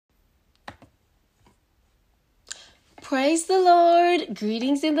Praise the Lord.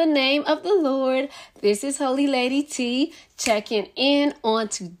 Greetings in the name of the Lord. This is Holy Lady T checking in on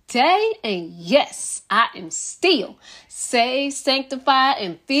today. And yes, I am still saved, sanctified,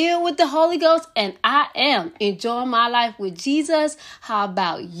 and filled with the Holy Ghost. And I am enjoying my life with Jesus. How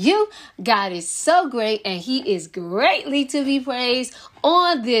about you? God is so great and he is greatly to be praised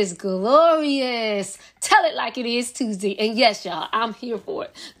on this glorious Tell It Like It Is Tuesday. And yes, y'all, I'm here for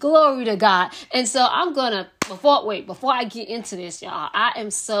it. Glory to God. And so I'm going to, before I get into this, y'all, I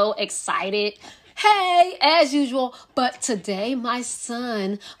am so excited. Hey, as usual, but today my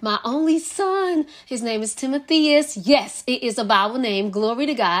son, my only son, his name is Timotheus. Yes, it is a Bible name. Glory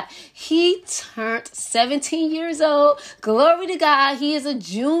to God. He turned 17 years old. Glory to God. He is a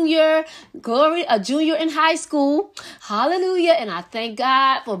junior in high school. Hallelujah. And I thank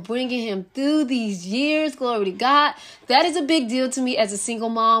God for bringing him through these years. Glory to God. That is a big deal to me as a single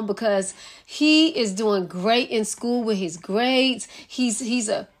mom because he is doing great in school with his grades.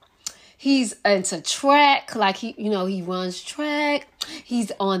 He's into track, like he runs track.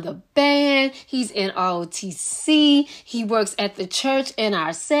 He's on the band. He's in ROTC. He works at the church in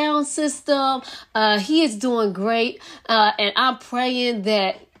our sound system. He is doing great. And I'm praying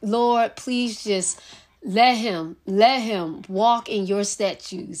that, Lord, please just let him walk in your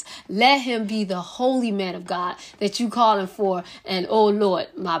statutes. Let him be the holy man of God that you call him for. And oh Lord,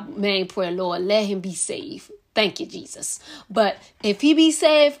 my main prayer, Lord, let him be saved. Thank you, Jesus. But if he be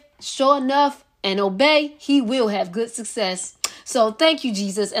saved, sure enough, and obey, he will have good success. So thank you,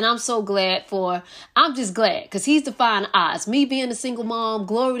 Jesus. And I'm so glad I'm just glad because he's defying odds. Me being a single mom,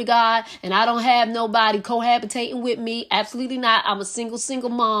 glory to God. And I don't have nobody cohabitating with me. Absolutely not. I'm a single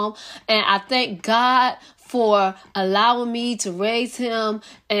mom. And I thank God for allowing me to raise him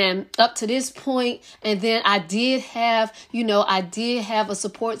and up to this point. And then I did have a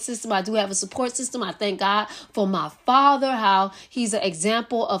support system. I do have a support system. I thank God for my father, how he's an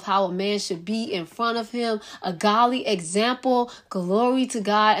example of how a man should be in front of him, a godly example. Glory to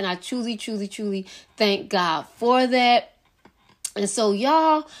God. And I truly, truly, truly thank God for that. And so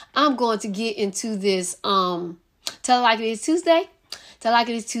y'all, I'm going to get into this, Tell It Like It Is Tuesday. Tell Like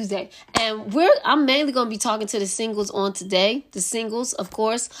It Is Tuesday. And I'm mainly going to be talking to the singles on today. The singles, of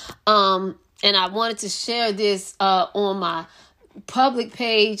course. And I wanted to share this on my public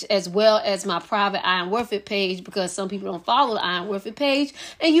page as well as my private I Am Worth It page because some people don't follow the I Am Worth It page.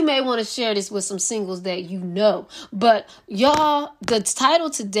 And you may want to share this with some singles that you know. But y'all, the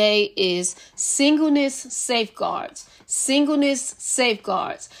title today is Singleness Safeguards. Singleness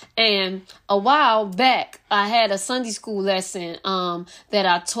Safeguards. And a while back, I had a Sunday school lesson that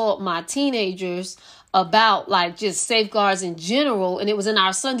I taught my teenagers about like just safeguards in general. And it was in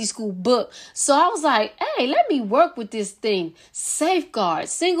our Sunday school book. So I was like, hey, let me work with this thing.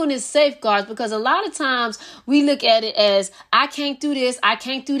 Safeguards, singleness safeguards, because a lot of times we look at it as I can't do this. I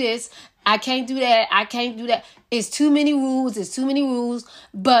can't do this. I can't do that. I can't do that. It's too many rules. It's too many rules.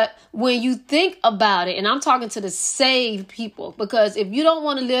 But when you think about it, and I'm talking to the saved people, because if you don't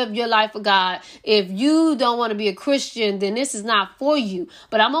want to live your life for God, if you don't want to be a Christian, then this is not for you.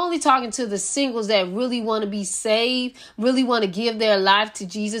 But I'm only talking to the singles that really want to be saved, really want to give their life to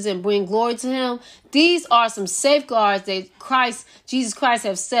Jesus and bring glory to him. These are some safeguards that Jesus Christ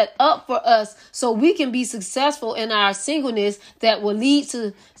have set up for us so we can be successful in our singleness that will lead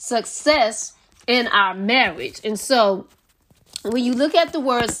to success in our marriage. And so when you look at the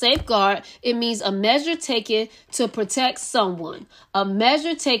word safeguard, it means a measure taken to protect someone, a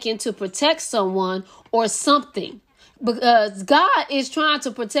measure taken to protect someone or something. Because God is trying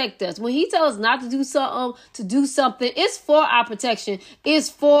to protect us. When he tells us not to do something, it's for our protection. It's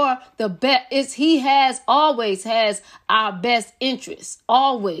for the best. He always has our best interests.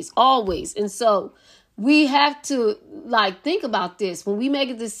 Always, always. And so we have to think about this. When we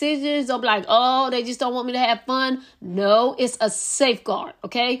make decisions, they'll be like, oh, they just don't want me to have fun. No, it's a safeguard.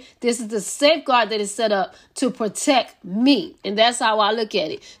 Okay. This is the safeguard that is set up to protect me. And that's how I look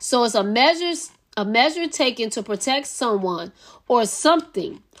at it. So it's a measure taken to protect someone or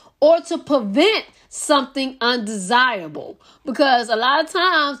something or to prevent something undesirable. Because a lot of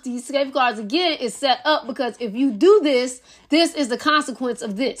times these safeguards, again, is set up because if you do this, this is the consequence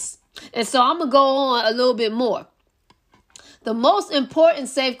of this. And so I'm going to go on a little bit more. The most important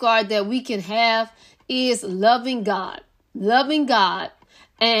safeguard that we can have is loving God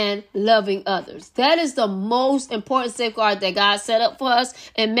and loving others. That is the most important safeguard that God set up for us.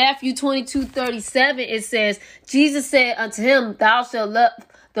 In Matthew 22:37, it says, Jesus said unto him, thou shalt love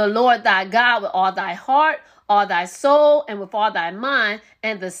the Lord thy God with all thy heart, all thy soul, and with all thy mind.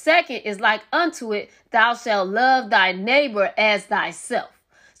 And the second is like unto it, thou shalt love thy neighbor as thyself.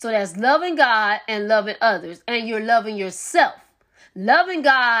 So that's loving God and loving others. And you're loving yourself. Loving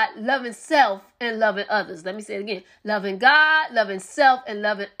God, loving self, and loving others. Let me say it again. Loving God, loving self, and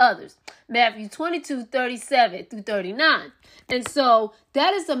loving others. Matthew 22:37 through 39. And so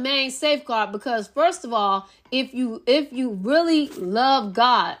that is the main safeguard, because first of all, if you really love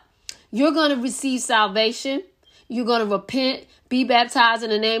God, you're going to receive salvation. You're going to repent, be baptized in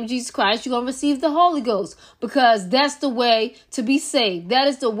the name of Jesus Christ. You're going to receive the Holy Ghost, because that's the way to be saved. That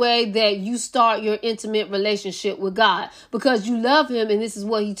is the way that you start your intimate relationship with God, because you love him, and this is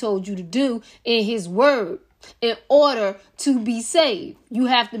what he told you to do in his word. In order to be saved, you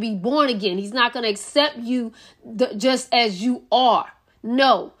have to be born again. He's not going to accept you just as you are.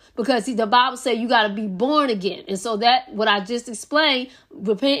 No, because the Bible says you got to be born again. And so that, what I just explained,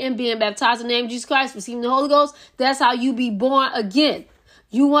 repenting, being baptized in the name of Jesus Christ, receiving the Holy Ghost, that's how you be born again.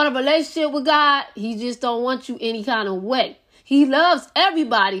 You want a relationship with God, he just don't want you any kind of way. He loves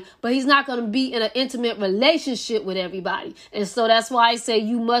everybody, but he's not going to be in an intimate relationship with everybody. And so that's why I say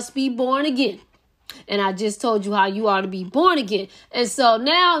you must be born again. And I just told you how you are to be born again. And so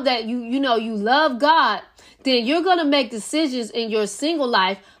now that you love God, then you're going to make decisions in your single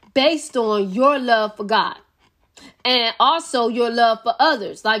life based on your love for God and also your love for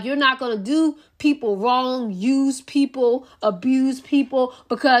others. Like, you're not going to do people wrong, use people, abuse people,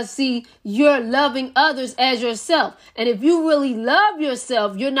 because see, you're loving others as yourself. And if you really love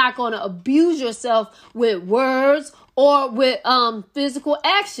yourself, you're not going to abuse yourself with words or with physical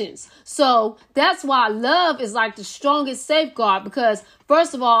actions. So that's why love is like the strongest safeguard, because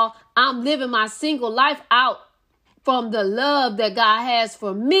first of all, I'm living my single life out from the love that God has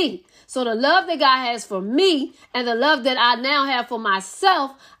for me. So the love that God has for me and the love that I now have for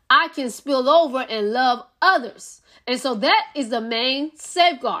myself, I can spill over and love others. And so that is the main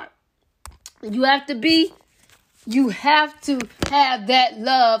safeguard. You have to have that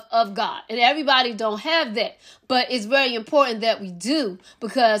love of God. And everybody don't have that. But it's very important that we do,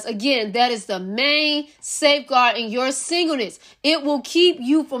 because again, that is the main safeguard in your singleness. It will keep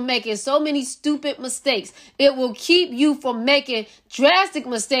you from making so many stupid mistakes. It will keep you from making drastic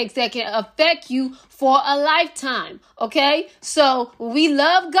mistakes that can affect you for a lifetime. Okay? So when we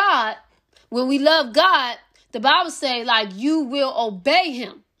love God, the Bible says, like, you will obey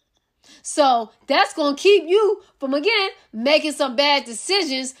him. So that's going to keep you from, again, making some bad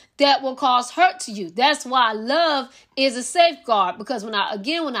decisions that will cause hurt to you. That's why love is a safeguard, because when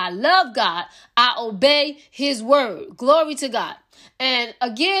I love God, I obey his word. Glory to God. And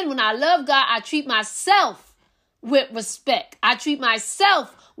again, when I love God, I treat myself with respect. I treat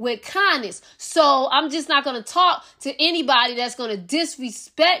myself with kindness. So I'm just not going to talk to anybody that's going to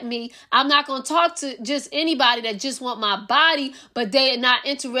disrespect me. I'm not going to talk to just anybody that just want my body, but they are not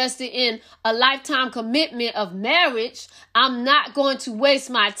interested in a lifetime commitment of marriage. I'm not going to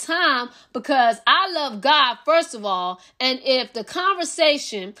waste my time, because I love God, first of all. And if the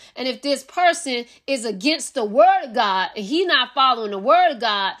conversation, and if this person is against the word of God, and he not following the word of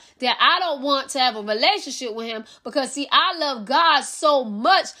God, then I don't want to have a relationship with him, because see, I love God so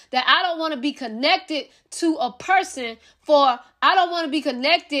much that I don't want to be connected to a person I don't want to be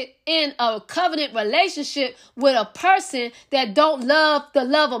connected in a covenant relationship with a person that don't love the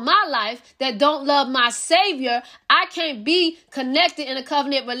love of my life, that don't love my Savior. I can't be connected in a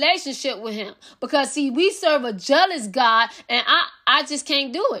covenant relationship with him, because see, we serve a jealous God, and I just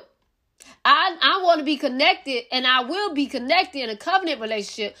can't do it. I want to be connected, and I will be connected in a covenant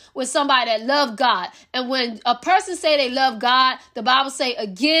relationship with somebody that love God. And when a person say they love God, the Bible say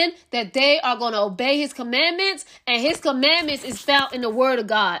again that they are going to obey his commandments, and his commandments is found in the word of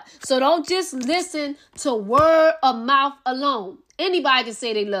God. So don't just listen to word of mouth alone. Anybody can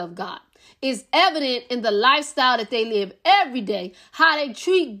say they love God. It's evident in the lifestyle that they live every day, how they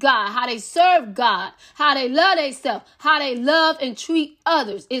treat God, how they serve God, how they love themselves, how they love and treat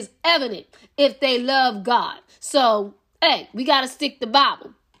others is evident if they love God. So, hey, we got to stick to the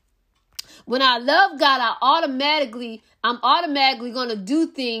Bible. When I love God, I'm automatically going to do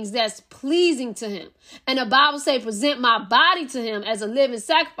things that's pleasing to him. And the Bible says, present my body to him as a living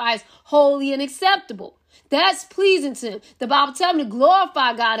sacrifice, holy and acceptable. That's pleasing to him. The Bible tells me to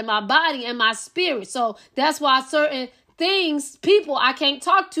glorify God in my body and my spirit. So that's why certain people I can't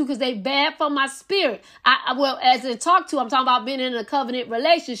talk to, because they bad for my spirit. As in talk to, I'm talking about being in a covenant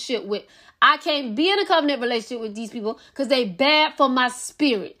relationship with. I can't be in a covenant relationship with these people because they bad for my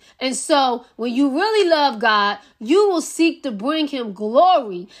spirit. And so when you really love God, you will seek to bring him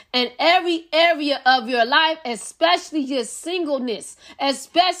glory in every area of your life, especially your singleness.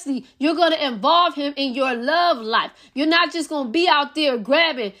 Especially, you're going to involve him in your love life. You're not just going to be out there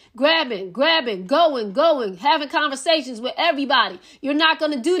grabbing, going, having conversations with everybody. You're not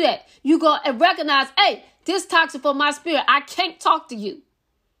going to do that. You're going to recognize, hey, this toxic for my spirit. I can't talk to you.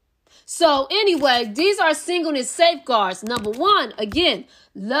 So anyway, these are singleness safeguards. Number one, again,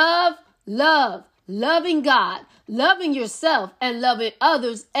 loving God, loving yourself, and loving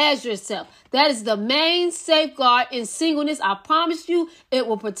others as yourself. That is the main safeguard in singleness. I promise you, it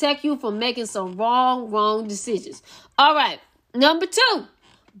will protect you from making some wrong decisions. All right. Number two,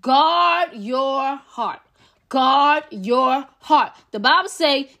 guard your heart. Guard your heart. The Bible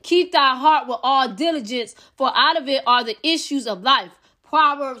says, keep thy heart with all diligence, for out of it are the issues of life.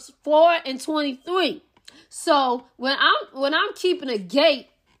 Proverbs 4:23. So when I'm keeping a gate,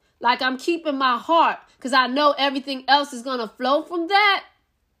 like I'm keeping my heart, because I know everything else is going to flow from that,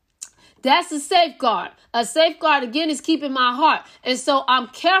 that's a safeguard. A safeguard, again, is keeping my heart. And so I'm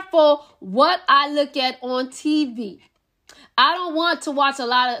careful what I look at on TV. I don't want to watch a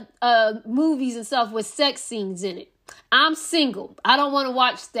lot of movies and stuff with sex scenes in it. I'm single. I don't want to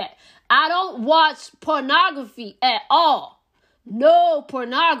watch that. I don't watch pornography at all. No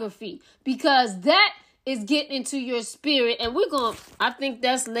pornography, because that is getting into your spirit. And I think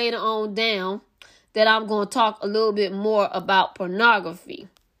that's later on down that I'm going to talk a little bit more about pornography.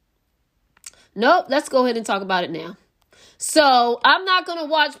 Nope, let's go ahead and talk about it now. So I'm not going to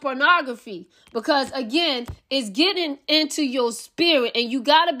watch pornography because, again, it's getting into your spirit, and you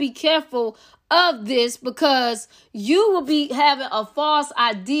got to be careful of this because you will be having a false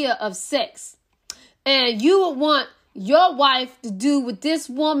idea of sex, and you will want your wife to do what this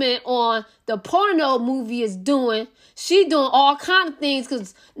woman on the porno movie is doing. She doing all kind of things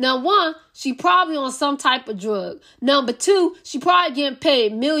because, number one, she probably on some type of drug. Number two, she probably getting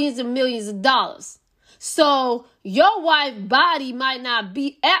paid millions and millions of dollars. So your wife's body might not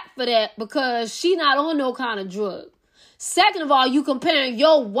be apt for that because she not on no kind of drug. Second of all, you comparing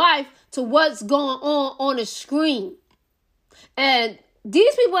your wife to what's going on the screen. And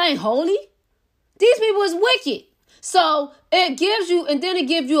these people ain't holy. These people is wicked. So it gives you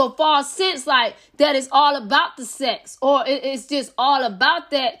a false sense like that it's all about the sex, or it's just all about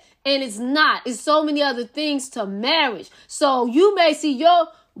that. And it's not. It's so many other things to marriage. So you may see your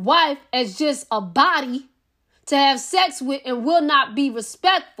wife as just a body to have sex with and will not be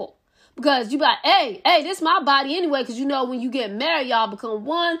respectful. Because you be like, hey, this is my body anyway. Because you know when you get married, y'all become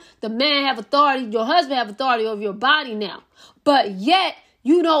one. The man have authority. Your husband have authority over your body now. But yet,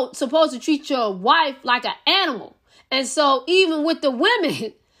 you don't supposed to treat your wife like an animal. And so even with the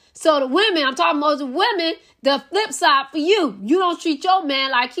women, I'm talking about the women, the flip side for you. You don't treat your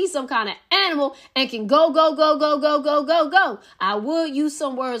man like he's some kind of animal and can go. I would use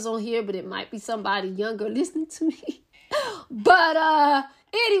some words on here, but it might be somebody younger listening to me. But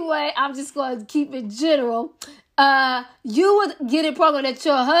anyway, I'm just going to keep it general. You would get it programmed that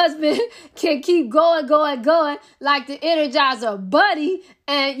your husband can keep going like the Energizer Bunny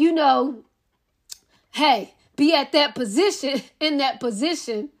and, hey, be at that position, in that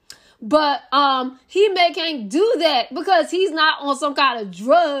position. But he can't do that because he's not on some kind of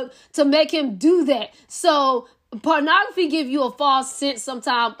drug to make him do that. So pornography give you a false sense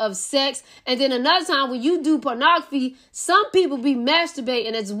sometimes of sex. And then another time when you do pornography, some people be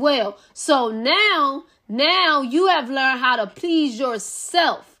masturbating as well. So now you have learned how to please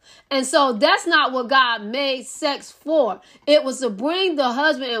yourself. And so that's not what God made sex for. It was to bring the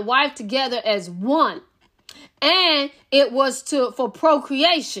husband and wife together as one. And it was for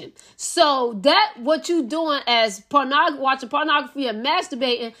procreation. So that what you doing as watching pornography and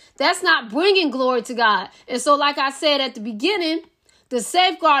masturbating, that's not bringing glory to God. And so like I said at the beginning, the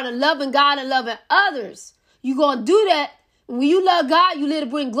safeguard of loving God and loving others, you're going to do that. When you love God, you live to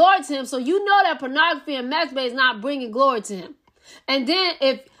bring glory to him. So you know that pornography and masturbating is not bringing glory to him. And then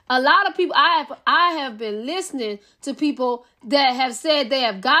if a lot of people, I have been listening to people that have said they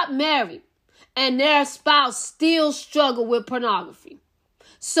have got married and their spouse still struggle with pornography.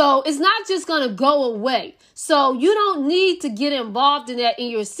 So it's not just going to go away. So you don't need to get involved in that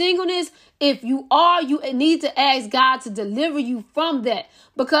in your singleness. If you are, you need to ask God to deliver you from that.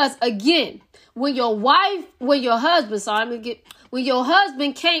 Because again, when your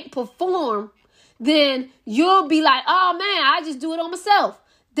husband can't perform, then you'll be like, oh man, I just do it on myself.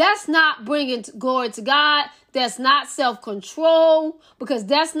 That's not bringing glory to God. That's not self-control, because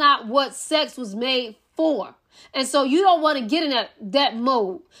that's not what sex was made for. And so you don't want to get in that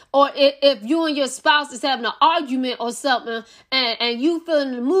mode. Or if you and your spouse is having an argument or something and you feel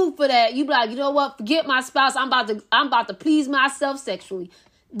in the mood for that, you be like, you know what, forget my spouse. I'm about to please myself sexually.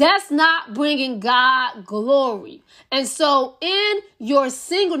 That's not bringing God glory. And so in your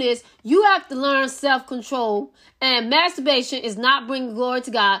singleness, you have to learn self-control. And masturbation is not bringing glory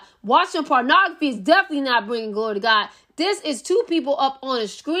to God. Watching pornography is definitely not bringing glory to God. This is two people up on a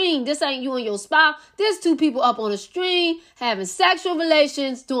screen. This ain't you and your spouse. This two people up on a screen having sexual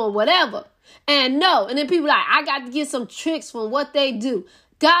relations, doing whatever. And then people like, I got to get some tricks from what they do.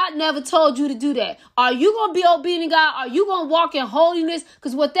 God never told you to do that. Are you going to be obedient to God? Are you going to walk in holiness?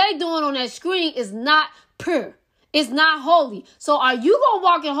 Because what they doing on that screen is not pure. It's not holy. So are you going to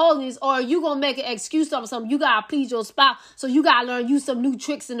walk in holiness, or are you going to make an excuse of something? You got to please your spouse, so you got to learn you some new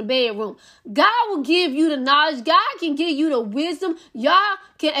tricks in the bedroom. God will give you the knowledge. God can give you the wisdom. Y'all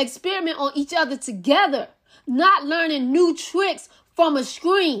can experiment on each other together, not learning new tricks from a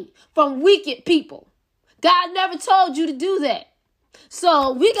screen, from wicked people. God never told you to do that.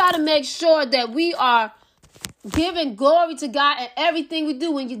 So we got to make sure that we are giving glory to God in everything we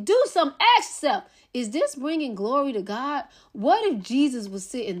do. When you do something, ask yourself, is this bringing glory to God? What if Jesus was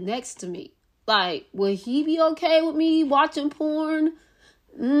sitting next to me? Like, would he be okay with me watching porn?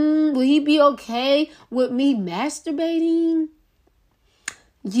 Would he be okay with me masturbating?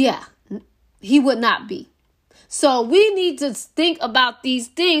 Yeah, he would not be. So we need to think about these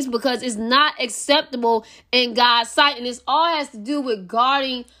things because it's not acceptable in God's sight. And this all has to do with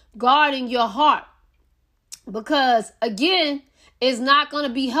guarding your heart. Because, again, it's not going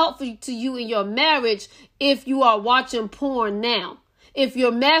to be helpful to you in your marriage if you are watching porn now. If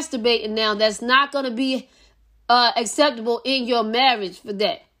you're masturbating now, that's not going to be acceptable in your marriage for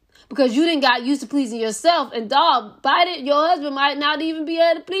that. Because you didn't got used to pleasing yourself. And dog, by it, your husband might not even be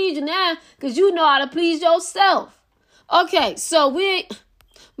able to please you now because you know how to please yourself. Okay, so we're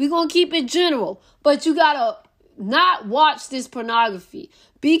going to keep it general. But you got to not watch this pornography.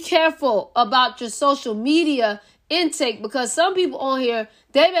 Be careful about your social media intake, because some people on here,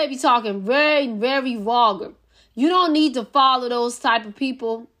 they may be talking very, very vulgar. You don't need to follow those type of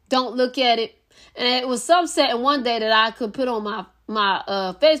people. Don't look at it. And it was some setting one day that I could put on my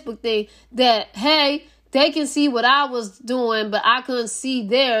Facebook thing that, hey, they can see what I was doing, but I couldn't see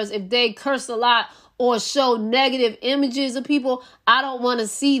theirs. If they curse a lot or show negative images of people, I don't want to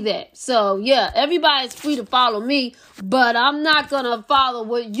see that. So, yeah, everybody's free to follow me, but I'm not going to follow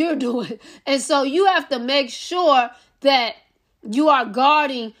what you're doing. And so you have to make sure that you are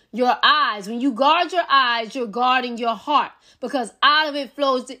guarding your eyes. When you guard your eyes, you're guarding your heart, because out of it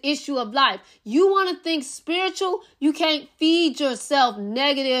flows the issue of life. You want to think spiritual, you can't feed yourself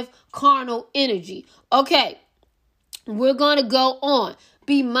negative carnal energy. Okay, we're going to go on.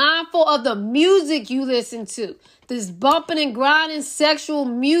 Be mindful of the music you listen to. This bumping and grinding sexual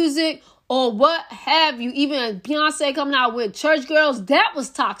music or what have you. Even Beyonce coming out with Church Girls, that was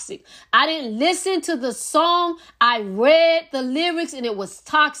toxic. I didn't listen to the song. I read the lyrics and it was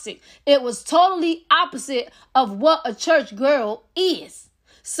toxic. It was totally opposite of what a church girl is.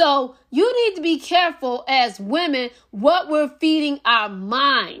 So you need to be careful as women what we're feeding our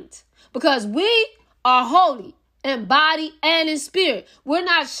mind, because we are holy in body and in spirit. We're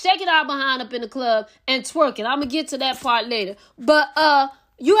not shaking our behind up in the club and twerking. I'm going to get to that part later. But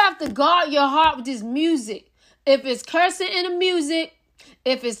you have to guard your heart with this music. If it's cursing in the music,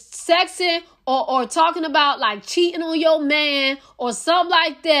 if it's sexing or talking about like cheating on your man or something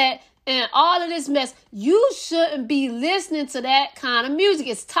like that, and all of this mess, you shouldn't be listening to that kind of music.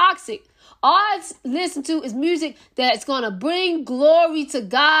 It's toxic. All I listen to is music that's going to bring glory to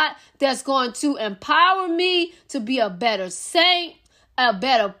God, that's going to empower me to be a better saint, a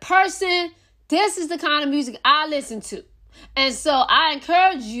better person. This is the kind of music I listen to. And so I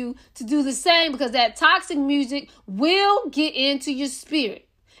encourage you to do the same, because that toxic music will get into your spirit.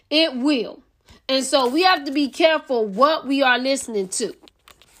 It will. And so we have to be careful what we are listening to.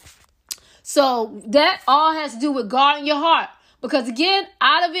 So that all has to do with guarding your heart. Because again,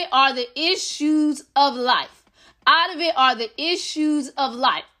 out of it are the issues of life. Out of it are the issues of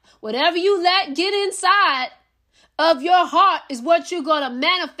life. Whatever you let get inside of your heart is what you're going to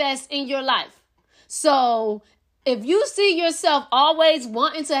manifest in your life. So if you see yourself always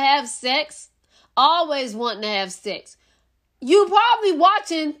wanting to have sex, you're probably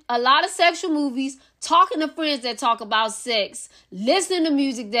watching a lot of sexual movies, talking to friends that talk about sex, listening to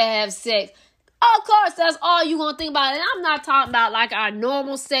music that have sex. Of course, that's all you're going to think about. And I'm not talking about like our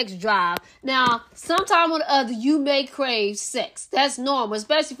normal sex drive. Now, sometime or the other, you may crave sex. That's normal,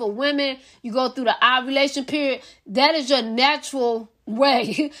 especially for women. You go through the ovulation period. That is your natural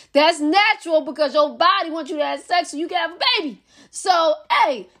way. That's natural because your body wants you to have sex so you can have a baby. So,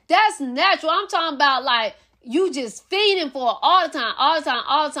 hey, that's natural. I'm talking about like you just feeding for all the time.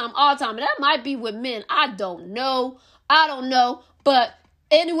 And that might be with men. I don't know. But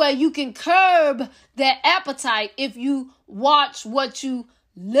anyway, you can curb that appetite if you watch what you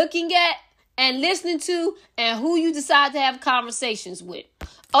looking at and listening to and who you decide to have conversations with.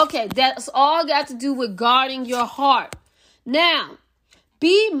 Okay, that's all got to do with guarding your heart. Now,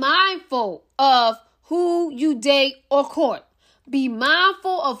 be mindful of who you date or court. Be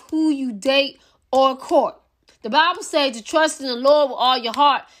mindful of who you date or court. The Bible says to trust in the Lord with all your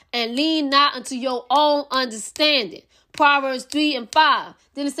heart and lean not unto your own understanding. Proverbs 3:5.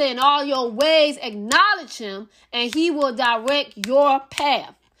 Then it says, in all your ways acknowledge him and he will direct your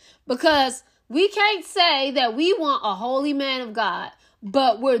path. Because we can't say that we want a holy man of God,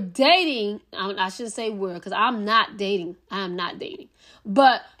 but we're dating. I shouldn't say we're, because I'm not dating.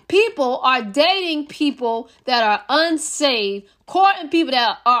 But people are dating people that are unsaved, courting people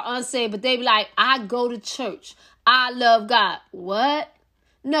that are unsaved, but they be like, I go to church. I love God. What?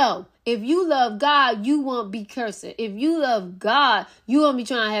 No. If you love God, you won't be cursing. If you love God, you won't be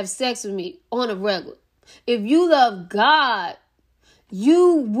trying to have sex with me on a regular. If you love God,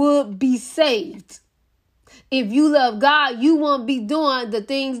 you would be saved. If you love God, you won't be doing the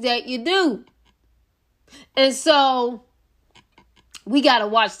things that you do. And so we got to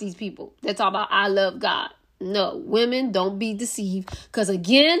watch these people that talk about I love God. No, women, don't be deceived. Because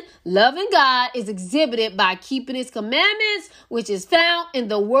again, loving God is exhibited by keeping his commandments, which is found in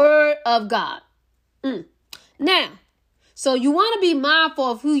the word of God. Now, so you want to be mindful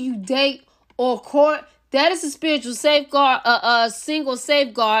of who you date or court. That is a spiritual safeguard, a single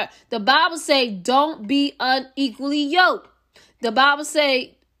safeguard. The Bible say, don't be unequally yoked. The Bible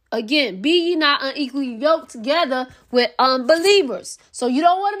say, again, be ye not unequally yoked together with unbelievers. So you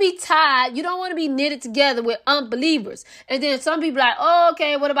don't want to be tied. You don't want to be knitted together with unbelievers. And then some people are like, oh,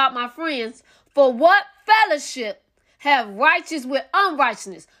 okay, what about my friends? For what fellowship have righteous with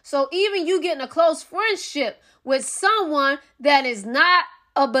unrighteousness? So even you getting a close friendship with someone that is not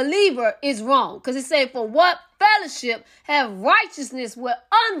a believer is wrong. Because it say, for what fellowship have righteousness with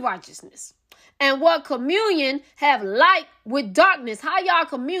unrighteousness? And what communion have light with darkness? How y'all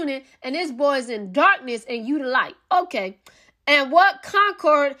communing and this boy's in darkness and you the light? Okay. And what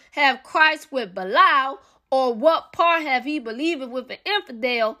concord have Christ with Belial? Or what part have he believed with an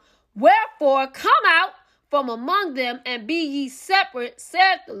infidel? Wherefore come out from among them and be ye separate,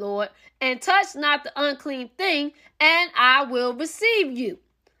 saith the Lord, and touch not the unclean thing, and I will receive you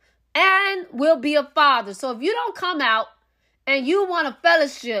and will be a father. So if you don't come out and you want a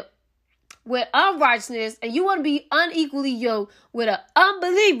fellowship with unrighteousness and you want to be unequally yoked with an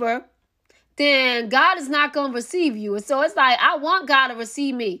unbeliever, then God is not going to receive you. And so it's like, I want God to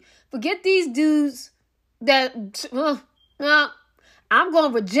receive me. Forget these dudes that, I'm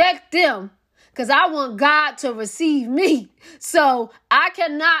going to reject them because I want God to receive me. So I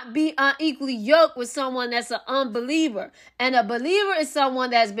cannot be unequally yoked with someone that's an unbeliever. And a believer is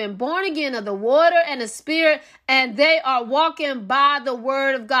someone that's been born again of the water and the spirit, and they are walking by the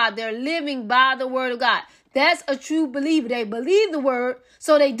word of God. They're living by the word of God. That's a true believer. They believe the word,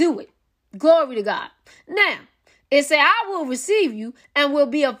 so they do it. Glory to God. Now, it say, I will receive you and will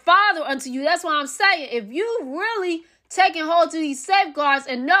be a father unto you. That's why I'm saying, if you really taking hold to these safeguards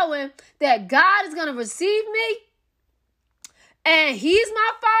and knowing that God is going to receive me and he's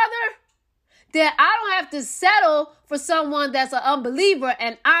my father, then I don't have to settle for someone that's an unbeliever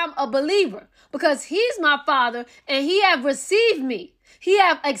and I'm a believer, because he's my father and he have received me. He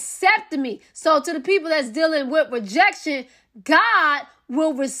have accepted me. So to the people that's dealing with rejection, God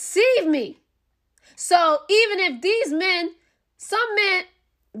will receive me. So even if these men, some men,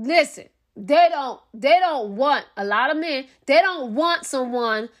 listen, they don't want, a lot of men, they don't want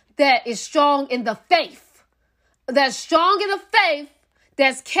someone that is strong in the faith. That's strong in the faith,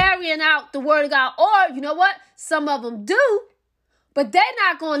 that's carrying out the word of God. Or, you know what? Some of them do, but they're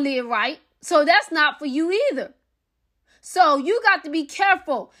not going to live right. So that's not for you either. So you got to be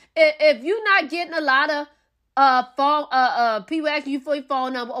careful. If you're not getting a lot of people asking you for your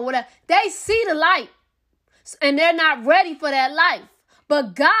phone number or whatever, they see the light and they're not ready for that life.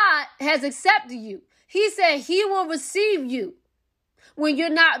 But God has accepted you. He said he will receive you when you're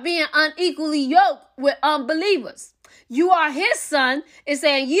not being unequally yoked with unbelievers. You are his son. It's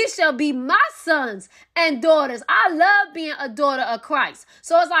saying, ye shall be my sons and daughters. I love being a daughter of Christ.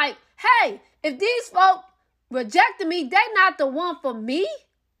 So it's like, hey, if these folk rejected me, they're not the one for me,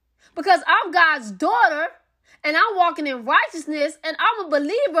 because I'm God's daughter and I'm walking in righteousness and I'm a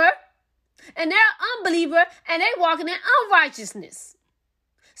believer. And they're an unbeliever and they walking in unrighteousness.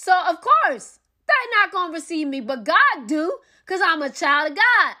 So, of course, they're not going to receive me, but God do, because I'm a child of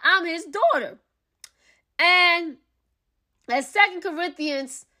God. I'm his daughter. And that's 2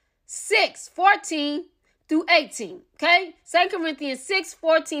 Corinthians 6:14 through 18. Okay? 2 Corinthians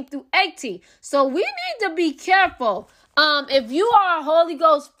 6:14 through 18. So we need to be careful. If you are Holy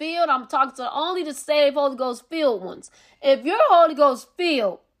Ghost filled, I'm talking to only the saved Holy Ghost filled ones. If you're Holy Ghost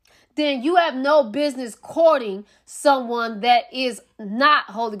filled, then you have no business courting someone that is not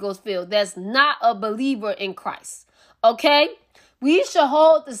Holy Ghost filled, that's not a believer in Christ. Okay? We should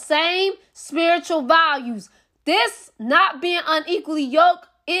hold the same spiritual values. This not being unequally yoked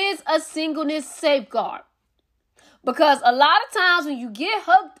is a singleness safeguard. Because a lot of times when you get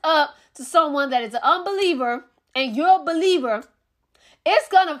hooked up to someone that is an unbeliever and you're a believer, it's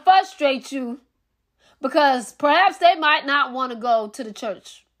going to frustrate you because perhaps they might not want to go to the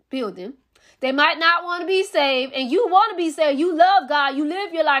church building. They might not want to be saved, and you want to be saved. You love God. You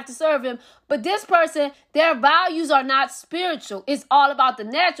live your life to serve him. But this person, their values are not spiritual. It's all about the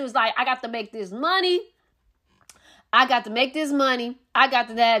natural. It's like, I got to make this money. I got to make this money. I got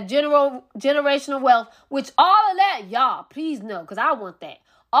to have generational wealth, which all of that, y'all, please know, because I want that.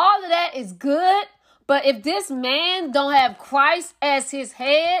 All of that is good. But if this man don't have Christ as his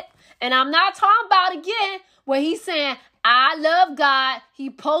head, and I'm not talking about again where he's saying, I love God,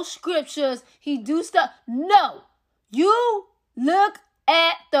 he posts scriptures, he do stuff. No, you look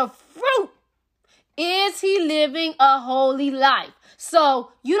at the fruit. Is he living a holy life?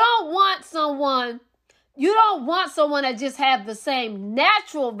 So you don't want someone that just have the same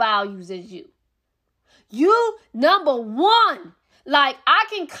natural values as you. You, number one, like I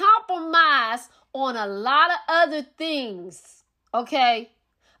can compromise on a lot of other things, okay?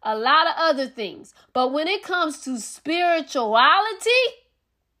 A lot of other things. But when it comes to spirituality,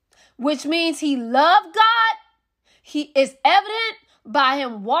 which means he loved God, he is evident by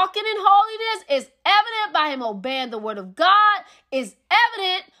him walking in holiness, is evident by him obeying the word of God, is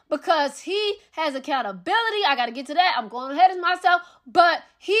evident because he has accountability. I got to get to that. I'm going ahead of myself. But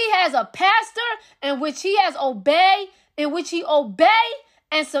he has a pastor in which he obey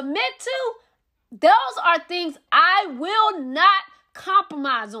and submit to. Those are things I will not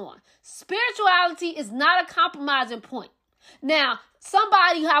compromise on. Spirituality is not a compromising point. Now,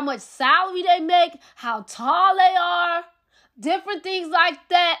 somebody, how much salary they make, how tall they are, different things like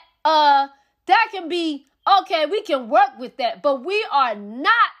that, that can be, okay, we can work with that, but I'm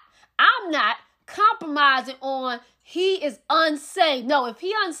not compromising on he is unsaved. No, if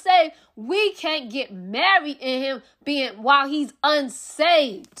he unsaved, we can't get married in him while he's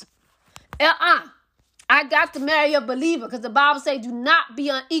unsaved. I got to marry a believer because the Bible says do not be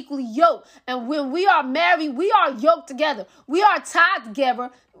unequally yoked. And when we are married, we are yoked together. We are tied together.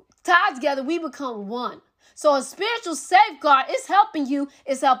 We become one. So a spiritual safeguard is helping you.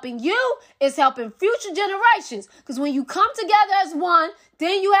 It's helping future generations. Because when you come together as one,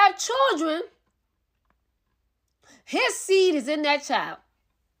 then you have children. His seed is in that child.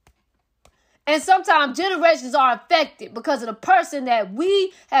 And sometimes generations are affected because of the person that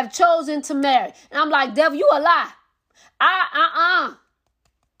we have chosen to marry. And I'm like, devil, you a lie.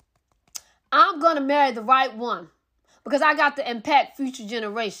 I'm going to marry the right one because I got to impact future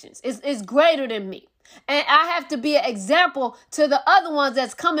generations. It's greater than me. And I have to be an example to the other ones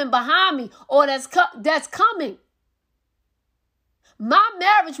that's coming behind me or that's coming. My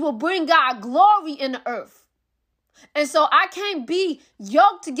marriage will bring God glory in the earth. And so I can't be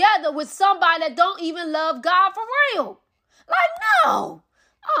yoked together with somebody that don't even love God for real. Like, no.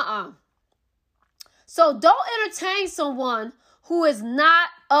 So don't entertain someone who is not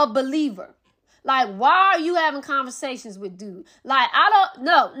a believer. Like, why are you having conversations with dude? Like,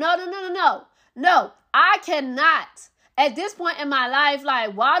 No, I cannot. At this point in my life,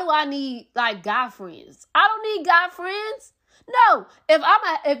 like, why do I need, like, guy friends? I don't need guy friends. No, if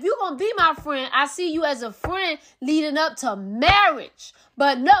you're going to be my friend, I see you as a friend leading up to marriage.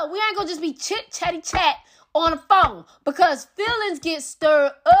 But no, we ain't going to just be chatty chat on the phone because feelings get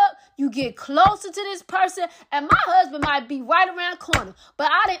stirred up. You get closer to this person and my husband might be right around the corner.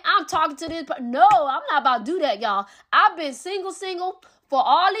 But I'm talking to this person. No, I'm not about to do that, y'all. I've been single for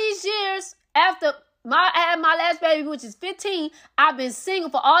all these years. After I had my last baby, which is 15, I've been single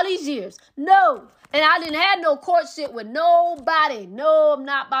for all these years. No. And I didn't have no courtship with nobody. No, I'm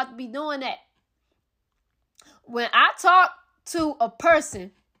not about to be doing that. When I talk to a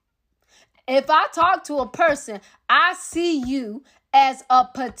person, if I talk to a person, I see you as a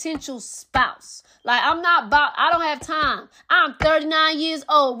potential spouse. Like, I don't have time. I'm 39 years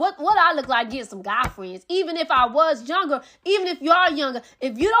old. What I look like getting some guy friends? Even if I was younger, even if you are younger,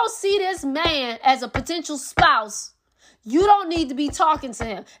 if you don't see this man as a potential spouse, you don't need to be talking to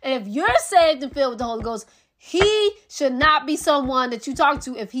him. And if you're saved and filled with the Holy Ghost, he should not be someone that you talk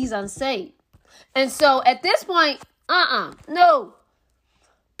to if he's unsaved. And so at this point, no.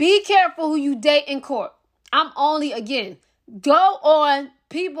 Be careful who you date in court. Go on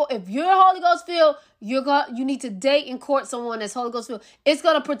people. If you're Holy Ghost filled, you need to date in court someone that's Holy Ghost filled. It's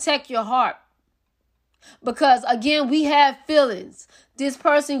going to protect your heart. Because again, we have feelings. This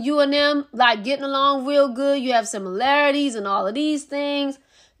person, you and them, like getting along real good. You have similarities and all of these things.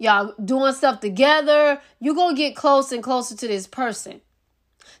 Y'all doing stuff together. You're going to get closer and closer to this person.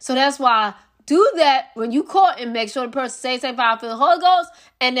 So that's why do that when you court and make sure the person stays sanctified, filled with the Holy Ghost,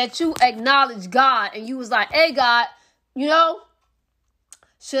 and that you acknowledge God. And you was like, hey, God,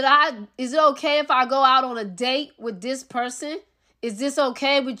 is it okay if I go out on a date with this person? Is this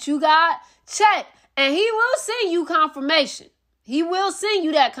okay with you, God? Check. And he will send you confirmation. He will send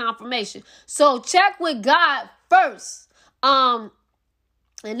you that confirmation. So check with God first.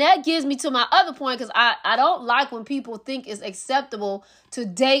 And that gives me to my other point, because I don't like when people think it's acceptable to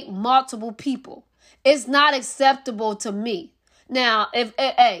date multiple people. It's not acceptable to me. Now,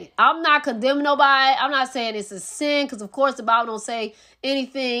 I'm not condemning nobody. I'm not saying it's a sin, because of course the Bible don't say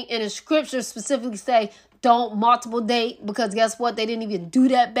anything in the scripture specifically say don't multiple date, because guess what? They didn't even do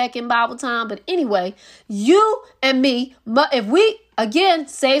that back in Bible time. But anyway, you and me, if we, again,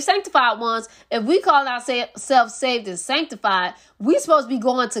 saved, sanctified ones, if we call ourselves saved and sanctified, we supposed to be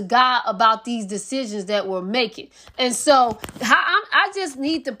going to God about these decisions that we're making. And so I just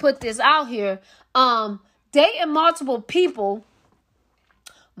need to put this out here. Dating multiple people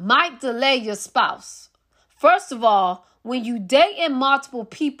might delay your spouse. First of all, when you dating multiple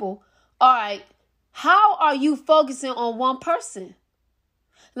people, all right, how are you focusing on one person?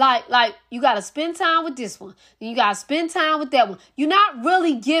 Like you got to spend time with this one. And you got to spend time with that one. You're not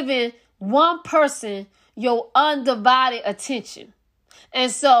really giving one person your undivided attention.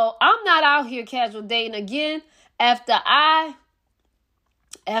 And so I'm not out here casual dating again. After I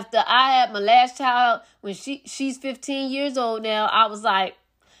had my last child, when she's 15 years old now, I was like,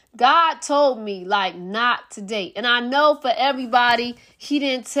 God told me like not to date. And I know for everybody, he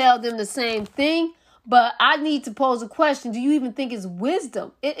didn't tell them the same thing. But I need to pose a question. Do you even think it's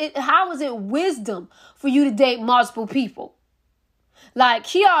wisdom? How is it wisdom for you to date multiple people? Like,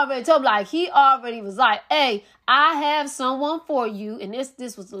 he already told me, like, he already was like, hey, I have someone for you. And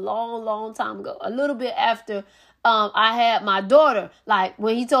this was a long, long time ago. A little bit after I had my daughter. Like,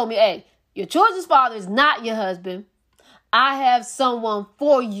 when he told me, hey, your children's father is not your husband. I have someone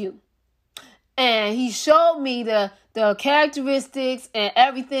for you. And he showed me the characteristics and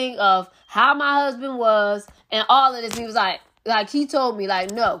everything of how my husband was and all of this. He was like he told me,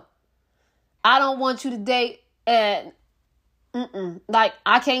 like, no, I don't want you to date. And like,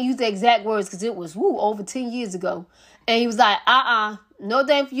 I can't use the exact words because it was over 10 years ago. And he was like, no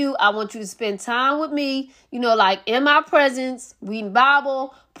thank for you. I want you to spend time with me, like in my presence, reading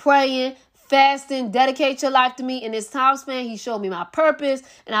Bible, praying, fasting, dedicate your life to me. In this time span, he showed me my purpose,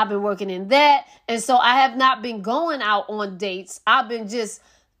 and I've been working in that. And so I have not been going out on dates. I've been just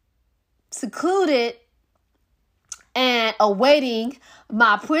secluded and awaiting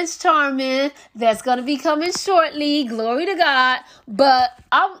my Prince Charming that's going to be coming shortly. Glory to God. But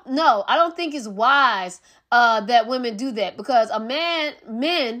I don't think it's wise that women do that, because men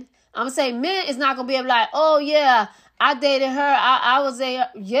is not going to be able to like, oh yeah, I dated her. I was there.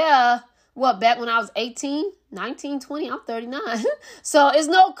 Yeah. Back when I was 18, 19, 20, I'm 39. So it's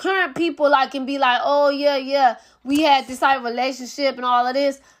no current people like can be like, oh yeah, we had this type of relationship and all of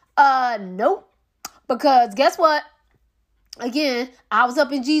this. Nope. Because guess what? Again, I was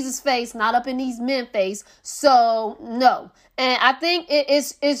up in Jesus' face, not up in these men face. So no. And I think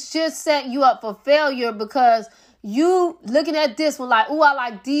it's just setting you up for failure, because you looking at this one like, I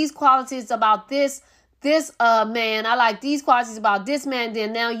like these qualities about this man, I like these qualities about this man.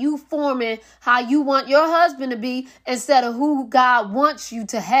 Then now you forming how you want your husband to be instead of who God wants you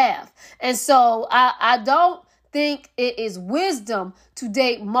to have. And so I don't think it is wisdom to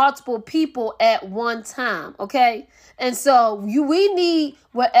date multiple people at one time. Okay. And so we need,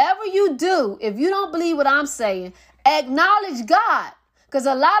 whatever you do, if you don't believe what I'm saying, acknowledge God. Because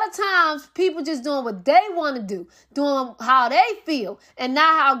a lot of times people just doing what they want to do, doing how they feel, and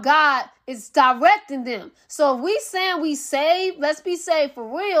not how God is directing them. So if we saying we saved, let's be saved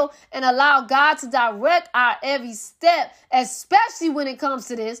for real and allow God to direct our every step, especially when it comes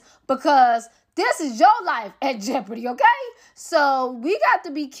to this, because this is your life at jeopardy, okay? So we got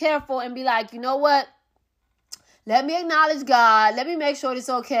to be careful and be like, you know what? Let me acknowledge God. Let me make sure it's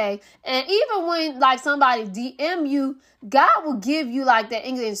okay. And even when like somebody DM you, God will give you like that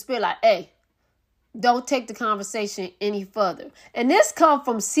English spirit, like, hey, don't take the conversation any further. And this comes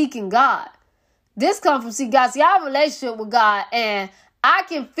from seeking God. This comes from seeking God. See, I have a relationship with God, and I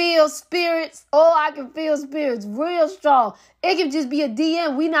can feel spirits. Oh, I can feel spirits real strong. It can just be a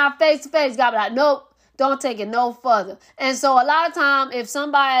DM. We not face to face. God be like, nope, don't take it no further. And so a lot of time, if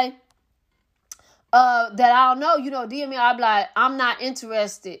somebody that I don't know, DM me, I'll be like, I'm not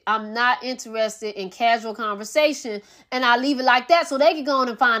interested. I'm not interested in casual conversation. And I leave it like that so they can go on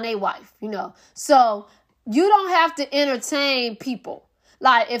and find their wife, So you don't have to entertain people.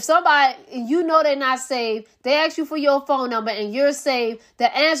 Like if somebody, they're not saved, they ask you for your phone number and you're saved,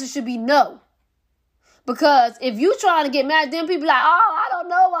 the answer should be no. Because if you trying to get married, then people like, oh, I don't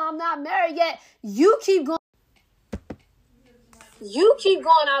know, I'm not married yet. You keep going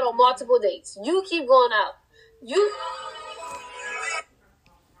out on multiple dates. You keep going out. You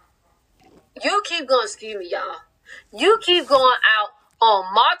keep going, excuse me, y'all. You keep going out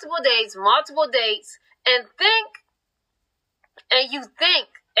on multiple dates, and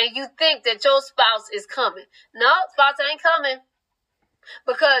you think that your spouse is coming. No, spouse ain't coming.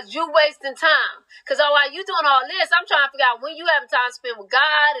 Because you wasting time. Because while you doing all this, I'm trying to figure out when you having time to spend with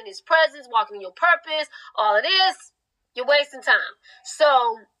God and his presence, walking in your purpose, all of this, you're wasting time.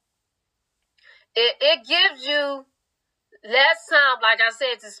 So it gives you less time, like I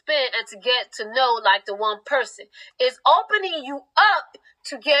said, to spend and to get to know like the one person. It's opening you up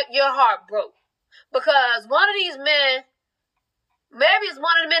to get your heart broke. Because one of these men, maybe it's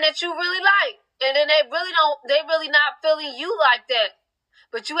one of the men that you really like. And then they really not feeling you like that.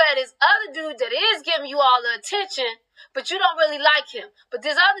 But you had this other dude that is giving you all the attention, but you don't really like him. But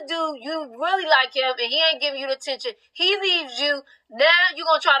this other dude, you really like him, and he ain't giving you the attention. He leaves you. Now you're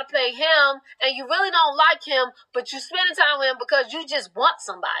going to try to play him, and you really don't like him, but you spending time with him because you just want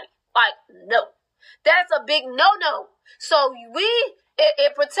somebody. Like, no. That's a big no-no. So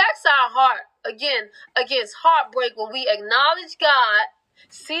it protects our heart, again, against heartbreak when we acknowledge God,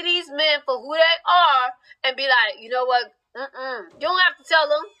 see these men for who they are, and be like, you know what? You don't have to tell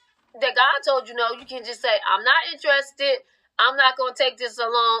them that God told you no. You can just say, I'm not interested. I'm not going to take this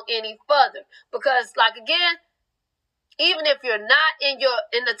along any further. Because, like, again, even if you're not in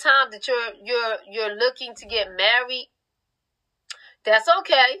the time that you're looking to get married, that's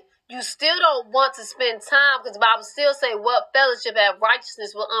okay. You still don't want to spend time, because the Bible still say, what fellowship have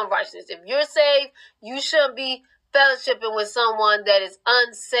righteousness with unrighteousness? If you're saved, you shouldn't be fellowshipping with someone that is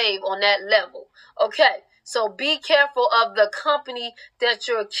unsaved on that level. Okay. So be careful of the company that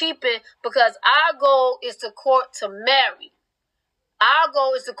you're keeping, because our goal is to court to marry. Our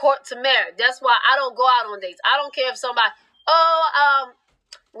goal is to court to marry. That's why I don't go out on dates. I don't care if somebody,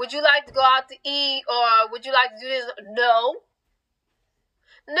 would you like to go out to eat, or would you like to do this? No,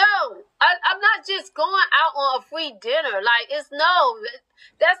 I'm not just going out on a free dinner. Like,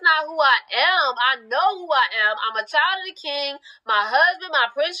 that's not who I am. I know who I am. I'm a child of the King. My husband, my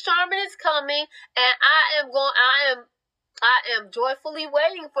Prince Charming, is coming, and I am joyfully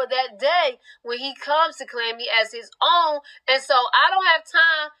waiting for that day when he comes to claim me as his own. And so I don't have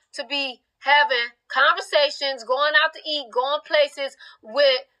time to be having conversations, going out to eat, going places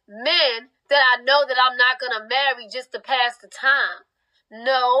with men that I know that I'm not going to marry just to pass the time.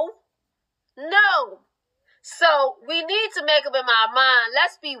 No. So we need to make up in our mind,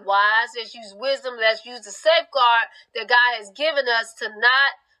 let's be wise, let's use wisdom, let's use the safeguard that God has given us to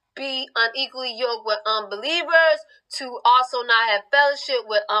not be unequally yoked with unbelievers, to also not have fellowship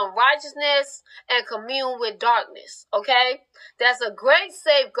with unrighteousness and commune with darkness, okay? That's a great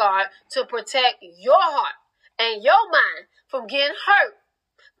safeguard to protect your heart and your mind from getting hurt.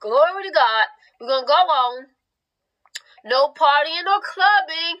 Glory to God. We're going to go on. No partying or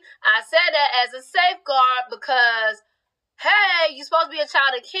clubbing. I said that as a safeguard because, hey, you're supposed to be a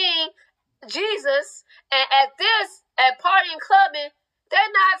child of King Jesus. And at partying, clubbing,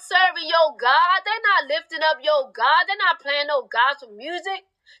 they're not serving your God. They're not lifting up your God. They're not playing no gospel music.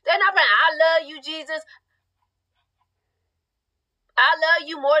 They're not playing, I love you, Jesus. I love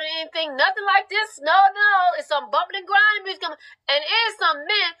you more than anything. Nothing like this. No. It's some bumping and grinding music. And it's some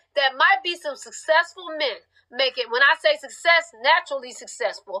men that might be some successful men. When I say success, naturally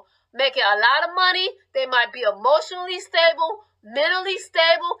successful, making a lot of money. They might be emotionally stable, mentally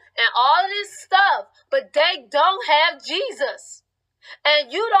stable, and all of this stuff, but they don't have Jesus.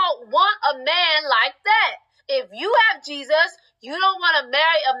 And you don't want a man like that. if you have Jesus, you don't want to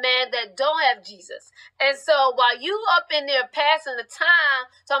marry a man that don't have Jesus. And so while you up in there passing the time,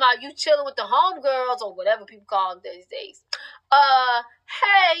 talking about you chilling with the homegirls or whatever people call them these days,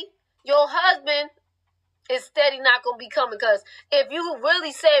 hey, your husband is steady not going to be coming, because if you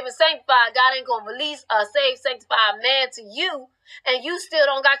really saved and sanctified, God ain't going to release a saved, sanctified man to you, and you still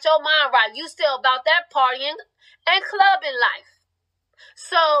don't got your mind right. You still about that partying and clubbing life.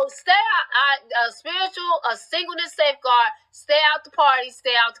 So stay out, a singleness safeguard, stay out the party,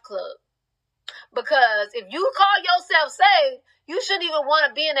 stay out the club. Because if you call yourself saved, you shouldn't even want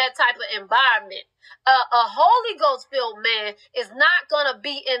to be in that type of environment. A Holy Ghost filled man is not going to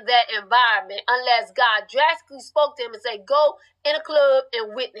be in that environment unless God drastically spoke to him and said, go in a club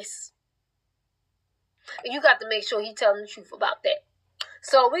and witness. And you got to make sure he's telling the truth about that.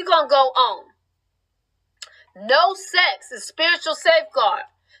 So we're going to go on. No sex is spiritual safeguard.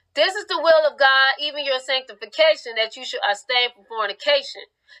 This is the will of God, even your sanctification, that you should abstain from fornication,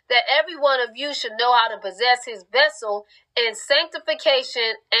 that every one of you should know how to possess his vessel in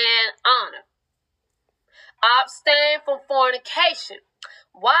sanctification and honor. Abstain from fornication.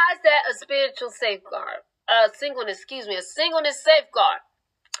 Why is that a spiritual safeguard? A singleness safeguard.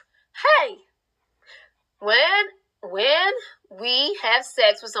 Hey, when we have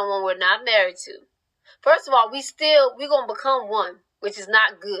sex with someone we're not married to, first of all, we're going to become one, which is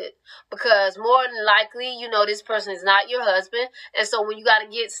not good, because more than likely, this person is not your husband. And so when you got to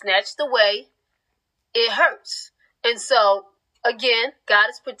get snatched away, it hurts. And so, again,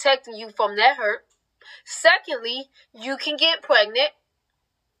 God is protecting you from that hurt. Secondly, you can get pregnant,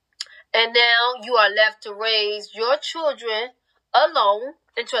 and now you are left to raise your children alone.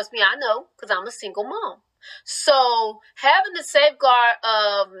 And trust me, I know, because I'm a single mom. So having the safeguard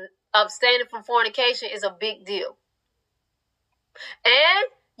of abstaining from fornication is a big deal. And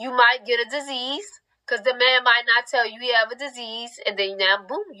you might get a disease, because the man might not tell you you have a disease, and then now,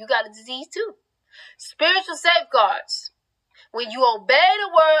 boom, you got a disease too. Spiritual safeguards. When you obey the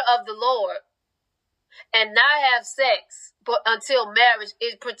word of the Lord and not have sex but until marriage,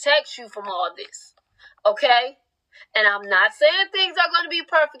 it protects you from all this. Okay? And I'm not saying things are going to be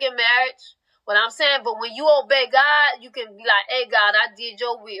perfect in marriage. What I'm saying, but when you obey God, you can be like, hey, God, I did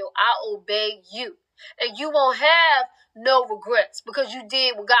your will. I obeyed you. And you won't have no regrets because you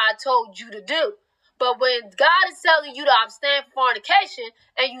did what God told you to do. But when God is telling you to abstain from fornication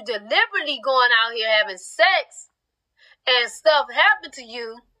and you deliberately going out here having sex and stuff happen to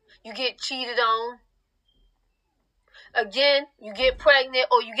you, you get cheated on. Again, you get pregnant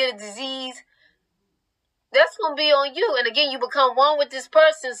or you get a disease. That's going to be on you. And again, you become one with this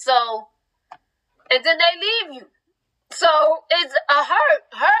person. So, and then they leave you. So it's a hurt.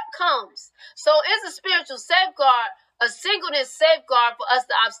 Hurt comes. So it's a spiritual safeguard, a singleness safeguard for us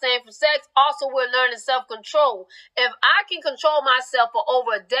to abstain from sex. Also, we're learning self-control. If I can control myself for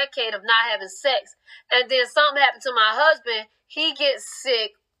over a decade of not having sex, and then something happened to my husband, he gets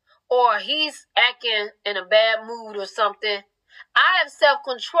sick, or he's acting in a bad mood or something, I have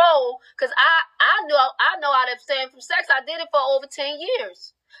self-control because I know how to abstain from sex. I did it for over 10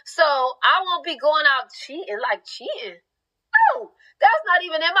 years. So I won't be going out cheating. No, that's not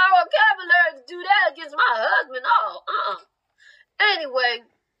even in my vocabulary to do that against my husband. Anyway,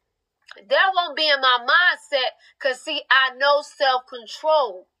 that won't be in my mindset because, see, I know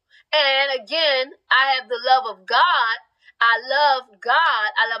self-control. And again, I have the love of God. I love God.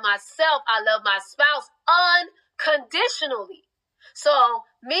 I love myself. I love my spouse unconditionally. So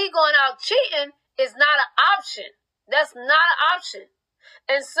me going out cheating is not an option. That's not an option.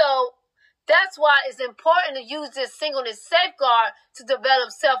 And so that's why it's important to use this singleness safeguard to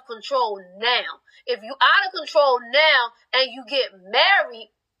develop self-control now. If you're out of control now and you get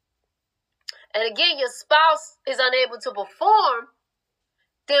married, and again, your spouse is unable to perform,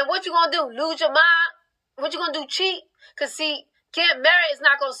 then what you going to do? Lose your mind? What you going to do? Cheat? Because, see, getting married is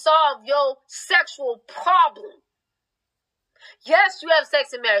not going to solve your sexual problem. Yes, you have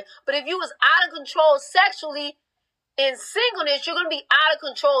sex in marriage, but if you was out of control sexually in singleness, you're going to be out of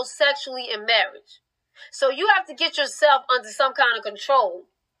control sexually in marriage. So you have to get yourself under some kind of control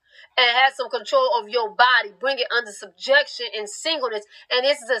and have some control of your body. Bring it under subjection in singleness. And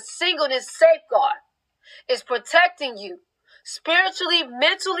this is a singleness safeguard. It's protecting you spiritually,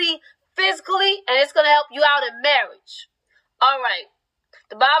 mentally, physically, and it's going to help you out in marriage. All right.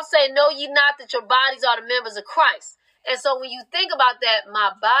 The Bible says, know ye not that your bodies are the members of Christ. And so when you think about that,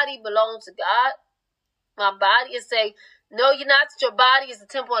 my body belongs to God. My body is say, know ye not that your body is the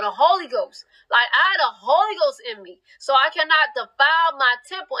temple of the Holy Ghost. Like, I had a Holy Ghost in me. So I cannot defile my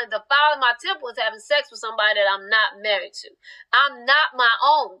temple. And defiling my temple is having sex with somebody that I'm not married to. I'm not my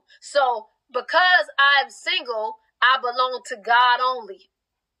own. So because I'm single, I belong to God only.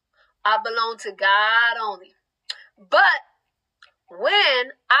 I belong to God only. But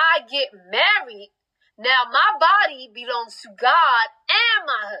when I get married, now my body belongs to God and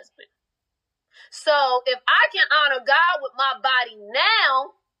my husband. So if I can honor God with my body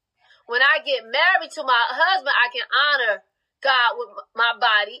now, when I get married to my husband, I can honor God with my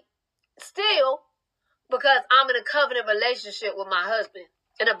body still, because I'm in a covenant relationship with my husband.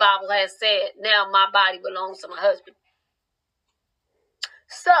 And the Bible has said, now my body belongs to my husband.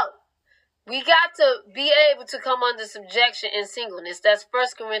 So, we got to be able to come under subjection in singleness. That's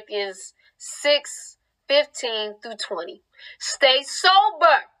 1 Corinthians 6:15-20. Stay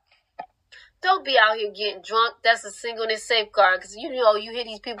sober. Don't be out here getting drunk. That's a singleness safeguard. Because, you hear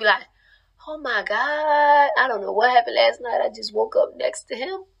these people like, oh my God, I don't know what happened last night. I just woke up next to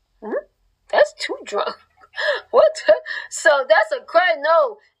him. That's too drunk. What? So that's a crazy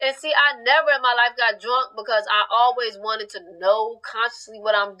no. And see, I never in my life got drunk because I always wanted to know consciously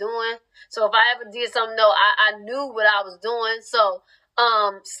what I'm doing. So if I ever did something, I knew what I was doing. So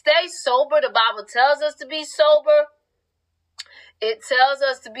stay sober. The Bible tells us to be sober. It tells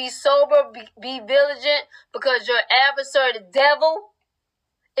us to be sober, be vigilant, because your adversary, the devil,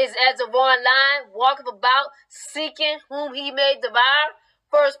 is as a roaring lion, walking about, seeking whom he may devour.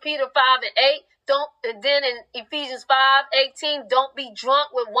 1 Peter 5:8. And then in Ephesians 5:18, don't be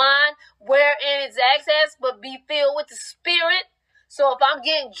drunk with wine wherein is excess, but be filled with the Spirit. So if I'm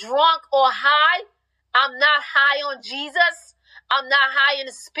getting drunk or high, I'm not high on Jesus. I'm not high in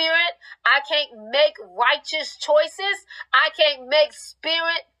the Spirit. I can't make righteous choices. I can't make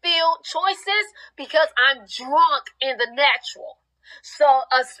Spirit-filled choices because I'm drunk in the natural. So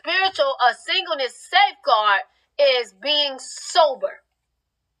a singleness safeguard is being sober.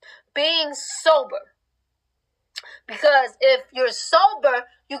 Being sober. Because if you're sober,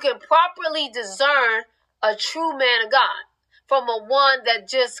 you can properly discern a true man of God from a one that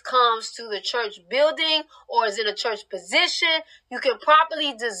just comes to the church building or is in a church position. You can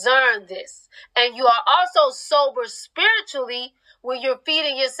properly discern this. And you are also sober spiritually when you're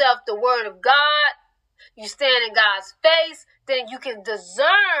feeding yourself the word of God. You stand in God's face. Then you can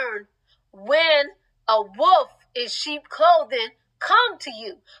discern when a wolf in sheep clothing come to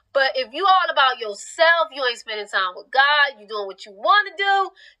you. But if you all about yourself, you ain't spending time with God, you doing what you want to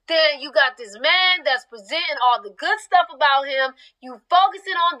do, then you got this man that's presenting all the good stuff about him, you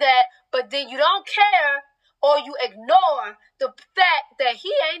focusing on that, but then you don't care or you ignore the fact that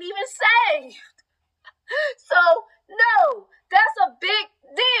he ain't even saved. So, no, that's a big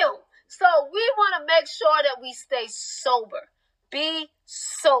deal. So we want to make sure that we stay sober. Be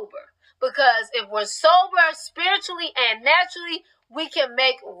sober. Because if we're sober spiritually and naturally, we can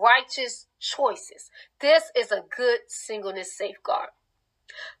make righteous choices. This is a good singleness safeguard.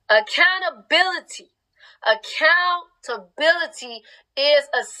 Accountability. Accountability is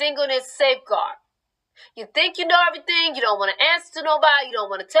a singleness safeguard. You think you know everything. You don't want to answer to nobody. You don't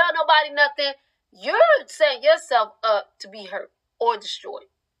want to tell nobody nothing. You're setting yourself up to be hurt or destroyed.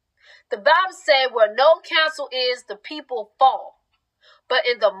 The Bible said where no counsel is, the people fall. But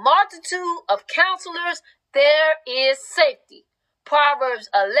in the multitude of counselors, there is safety. Proverbs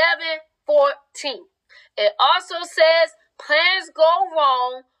 11:14. It also says, plans go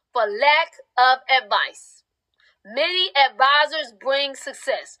wrong for lack of advice. Many advisors bring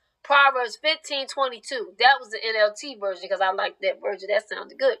success. Proverbs 15:22. That was the NLT version because I like that version. That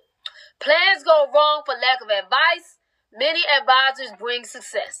sounded good. Plans go wrong for lack of advice. Many advisors bring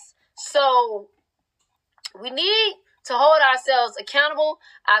success. So we need to hold ourselves accountable.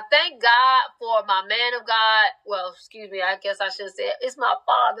 I thank God for my man of God. Well, excuse me, I guess I should say it's my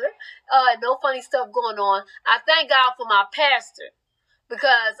father. No funny stuff going on. I thank God for my pastor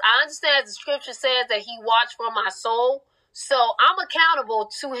because I understand the scripture says that he watched for my soul. So I'm accountable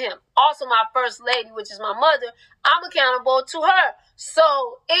to him. Also, my first lady, which is my mother, I'm accountable to her.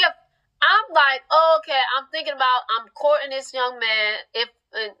 So if I'm like, okay, I'm courting this young man, if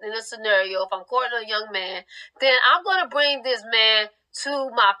in a scenario, if I'm courting a young man, then I'm going to bring this man to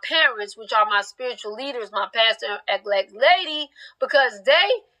my parents, which are my spiritual leaders, my pastor and elect lady, because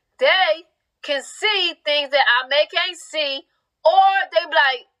they can see things that I can't see, or they be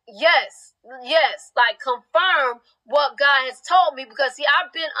like, yes, like confirm what God has told me, because see,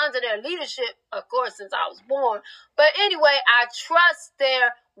 I've been under their leadership, of course, since I was born. But anyway, I trust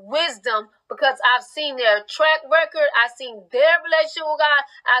their wisdom because I've seen their track record. I've seen their relationship with God.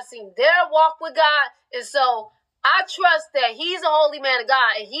 I've seen their walk with God. And so I trust that he's a holy man of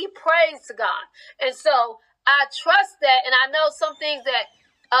God and he prays to God. And so I trust that. And I know some things that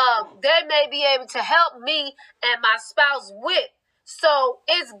they may be able to help me and my spouse with. So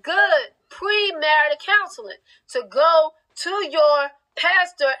it's good premarital counseling, to go to your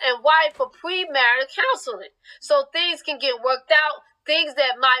pastor and wife for premarital counseling, so things can get worked out. Things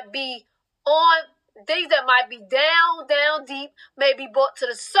that might be down deep, may be brought to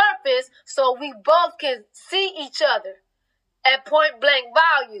the surface, so we both can see each other at point blank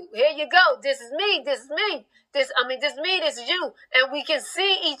value. Here you go. This is me. This is me. This is me. This is you, and we can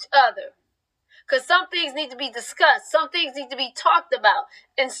see each other. Because some things need to be discussed. Some things need to be talked about.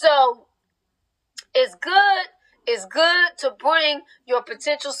 And so it's good to bring your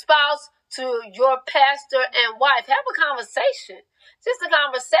potential spouse to your pastor and wife. Have a conversation. Just a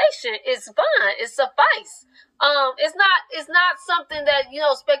conversation is fine. It suffice. It's not something that,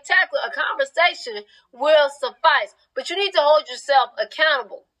 spectacular. A conversation will suffice. But you need to hold yourself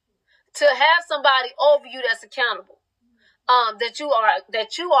accountable. To have somebody over you that's accountable. That you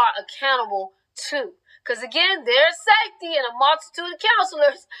are accountable to. Because again, there's safety in a multitude of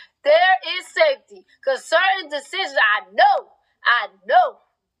counselors. There is safety. Because certain decisions, I know,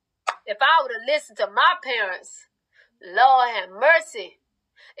 if I would have listened to my parents, Lord have mercy.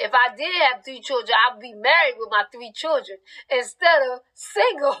 If I did have 3 children, I would be married with my 3 children instead of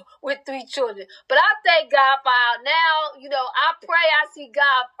single with 3 children. But I thank God for how now, I pray I see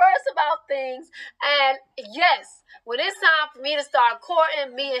God first about things. And yes, when it's time for me to start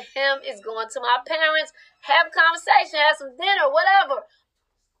courting, me and him is going to my parents, have a conversation, have some dinner, whatever.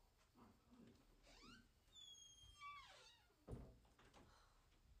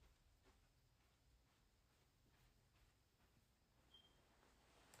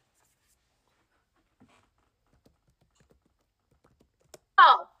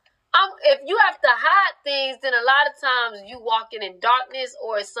 If you have to hide things, then a lot of times you walking in darkness,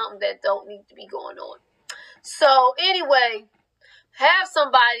 or it's something that don't need to be going on. So anyway, have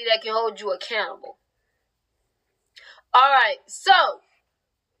somebody that can hold you accountable. All right, so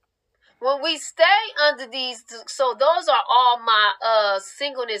when we stay under these, so those are all my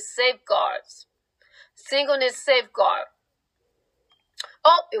singleness safeguards. Singleness safeguard.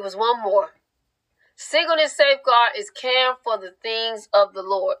 Oh, it was one more. Singleness safeguard is caring for the things of the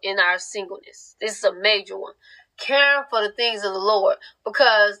Lord in our singleness. This is a major one. Caring for the things of the Lord.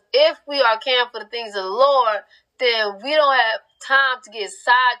 Because if we are caring for the things of the Lord, then we don't have time to get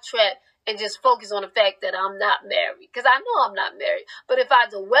sidetracked and just focus on the fact that I'm not married. Because I know I'm not married. But if I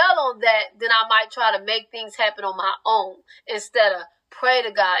dwell on that, then I might try to make things happen on my own instead of pray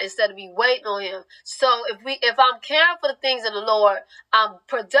to God, instead of be waiting on him. So if I'm caring for the things of the Lord, I'm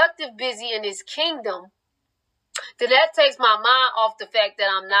productive, busy in his kingdom, then that takes my mind off the fact that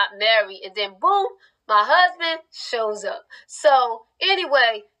I'm not married. And then boom, my husband shows up. So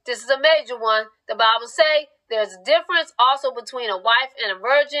anyway, this is a major one. The Bible say there's a difference also between a wife and a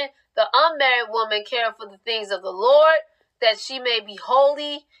virgin. The unmarried woman cares for the things of the Lord, that she may be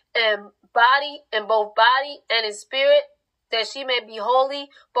holy in both body and in spirit. That she may be holy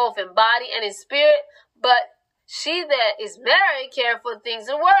both in body and in spirit. But she that is married cares for things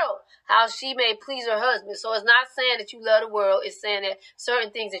of the world, how she may please her husband. So it's not saying that you love the world. It's saying that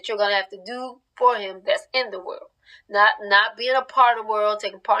certain things that you're going to have to do for him that's in the world. Not being a part of the world,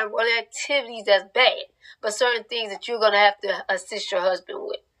 taking part in worldly activities, that's bad. But certain things that you're going to have to assist your husband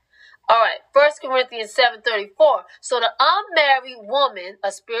with. All right, 1 Corinthians 7:34. So the unmarried woman,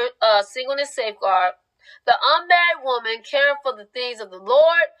 a singleness safeguard, the unmarried woman cares for the things of the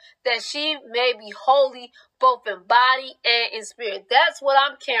Lord, that she may be holy both in body and in spirit. That's what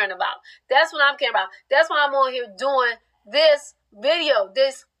I'm caring about. That's what I'm caring about. That's why I'm on here doing this video,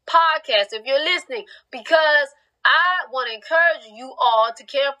 this podcast, if you're listening, because I want to encourage you all to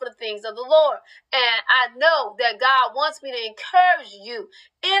care for the things of the Lord. And I know that God wants me to encourage you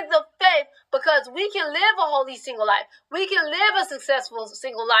in the faith, because we can live a holy single life. We can live a successful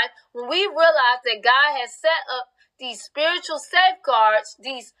single life when we realize that God has set up these spiritual safeguards,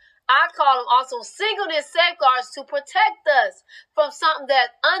 I call them also singleness safeguards, to protect us from something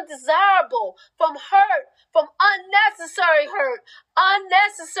that's undesirable, from hurt, from unnecessary hurt,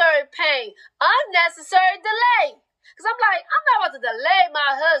 unnecessary pain, unnecessary delay. Because I'm not about to delay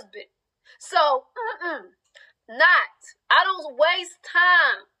my husband. So, I don't waste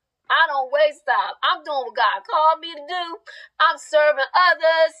time. I'm doing what God called me to do. I'm serving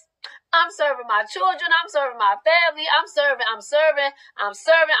others. I'm serving my children. I'm serving my family. I'm serving.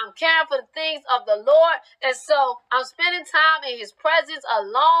 I'm caring for the things of the Lord. And so I'm spending time in his presence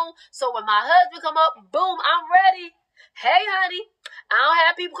alone. So when my husband come up, boom, I'm ready. Hey, honey, I don't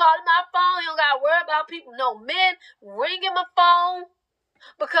have people calling my phone. You don't got to worry about people. No men ringing my phone,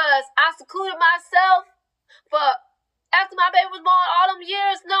 because I secluded myself for after my baby was born all them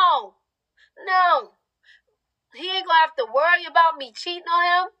years. No. He ain't going to have to worry about me cheating on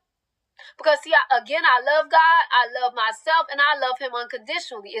him. Because see, again, I love God, I love myself, and I love him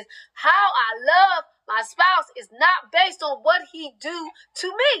unconditionally. Is how I love my spouse is not based on what he do to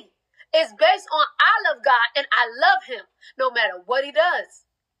me. It's based on I love God and I love him no matter what he does.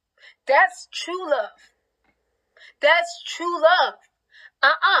 That's true love. That's true love.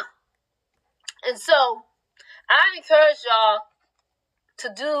 And so I encourage y'all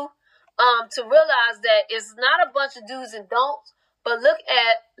to realize that it's not a bunch of do's and don'ts, but look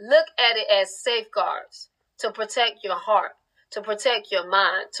at it as safeguards to protect your heart, to protect your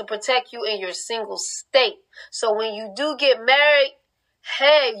mind, to protect you in your single state. So when you do get married,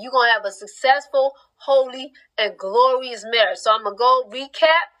 hey, you're going to have a successful, holy, and glorious marriage. So I'm going to go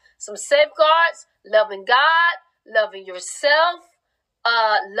recap some safeguards: loving God, loving yourself,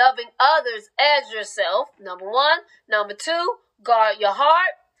 loving others as yourself, number 1. Number 2, guard your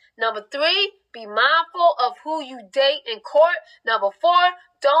heart. Number 3, be mindful of who you date in court. Number 4,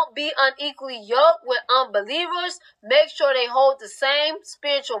 don't be unequally yoked with unbelievers. Make sure they hold the same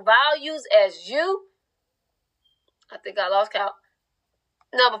spiritual values as you. I think I lost count.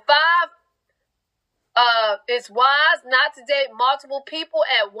 Number 5, it's wise not to date multiple people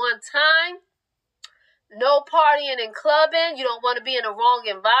at one time. No partying and clubbing. You don't want to be in the wrong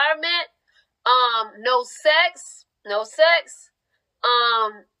environment. No sex.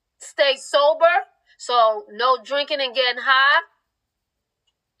 Stay sober. So no drinking and getting high.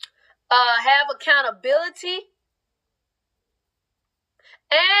 Have accountability.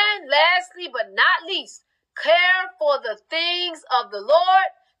 And lastly, but not least, care for the things of the Lord,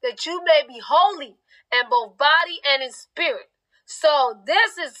 that you may be holy in both body and in spirit. So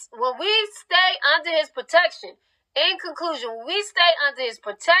this is when we stay under his protection. In conclusion, when we stay under his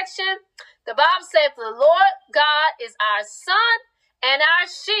protection, the Bible says the Lord God is our sun and our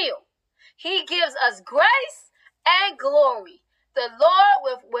shield. He gives us grace and glory. The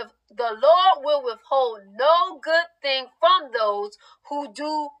Lord will withhold no good thing from those who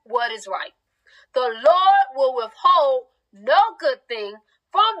do what is right. The Lord will withhold no good thing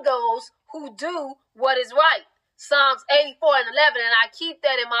from those who do what is right. Psalms 84 and 11, and I keep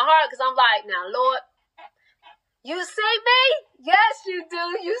that in my heart because I'm like, now, Lord, you see me? Yes, you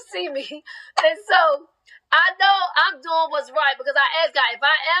do. You see me. And so I know I'm doing what's right because I ask God, if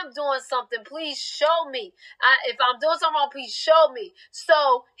I am doing something, please show me. If I'm doing something wrong, please show me.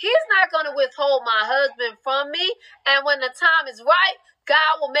 So he's not going to withhold my husband from me. And when the time is right,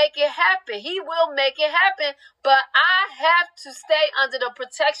 God will make it happen. He will make it happen. But I have to stay under the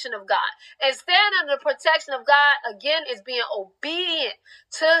protection of God. And staying under the protection of God, again, is being obedient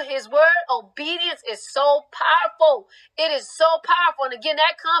to his word. Obedience is so powerful. It is so powerful. And again,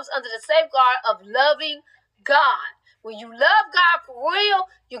 that comes under the safeguard of loving God. When you love God for real,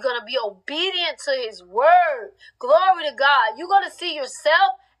 you're going to be obedient to his word. Glory to God. You're going to see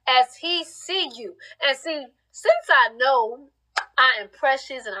yourself as he sees you. And see, since I know I am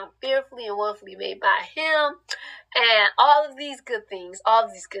precious and I'm fearfully and wonderfully made by him, and all of these good things,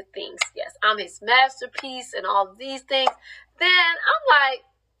 yes, I'm his masterpiece and all of these things, then I'm like,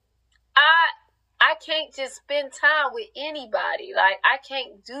 I can't just spend time with anybody. Like, I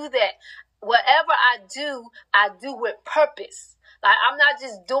can't do that. Whatever I do with purpose. Like, I'm not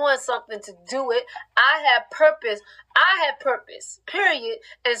just doing something to do it. I have purpose, period.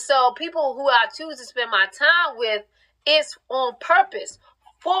 And so people who I choose to spend my time with, it's on purpose,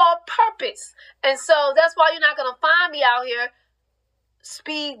 for purpose. And so that's why you're not going to find me out here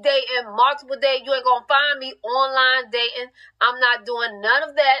speed dating, multiple dating. You ain't going to find me online dating. I'm not doing none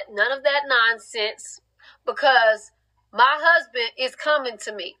of that nonsense, because my husband is coming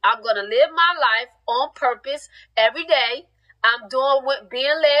to me. I'm going to live my life on purpose every day. I'm doing what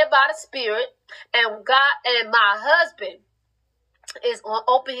being led by the Spirit, and God and my husband is going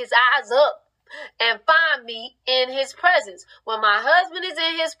to open his eyes up and find me in his presence. When my husband is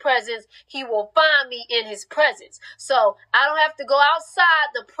in his presence, he will find me in his presence. So I don't have to go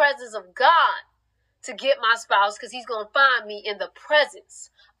outside the presence of God to get my spouse, because he's going to find me in the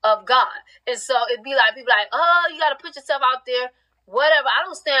presence of God. And so it'd be like, people like, oh, you got to put yourself out there. Whatever. I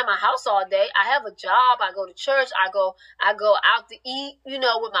don't stay in my house all day. I have a job. I go to church. I go out to eat,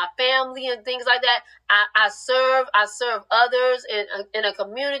 with my family and things like that. I serve others in a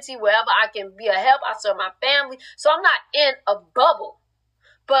community wherever I can be a help. I serve my family. So I'm not in a bubble.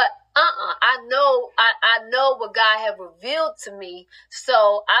 But I know what God has revealed to me.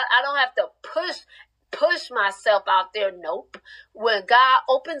 So I don't have to push myself out there. Nope. When God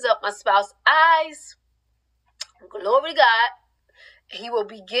opens up my spouse's eyes, glory to God, he will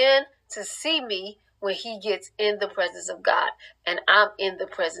begin to see me when he gets in the presence of God, and I'm in the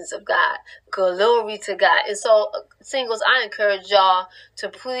presence of God. Glory to God. And so, singles, I encourage y'all to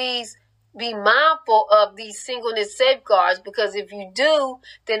please be mindful of these singleness safeguards, because if you do,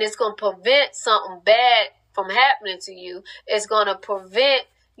 then it's going to prevent something bad from happening to you. It's going to prevent,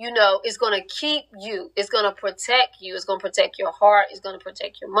 it's going to keep you. It's going to protect you. It's going to protect your heart. It's going to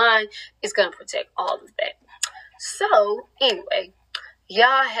protect your mind. It's going to protect all of that. So anyway,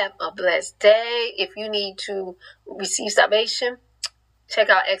 y'all have a blessed day. If you need to receive salvation, check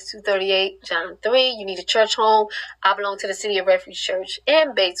out Acts 2:38, John 3. You need a church home. I belong to the City of Refuge Church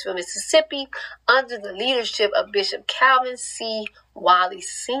in Batesville, Mississippi, under the leadership of Bishop Calvin C. Wiley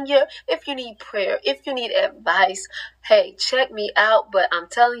Sr. If you need prayer, if you need advice, hey, check me out. But I'm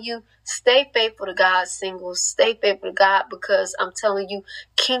telling you, stay faithful to God, singles. Stay faithful to God, because I'm telling you,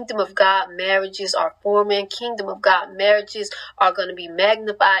 Kingdom of God marriages are forming. Kingdom of God marriages are going to be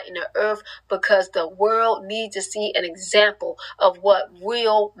magnified in the earth, because the world needs to see an example of what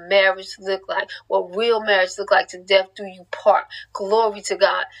real marriage look like. What real marriage look like, to death do you part. Glory to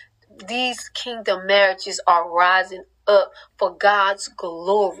God. These kingdom marriages are rising up for God's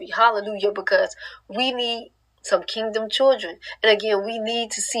glory. Hallelujah. Because we need some kingdom children. And again, we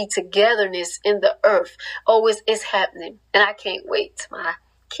need to see togetherness in the earth. Oh, it's happening. And I can't wait till my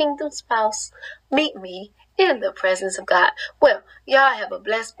kingdom spouse meet me in the presence of God. Well, y'all have a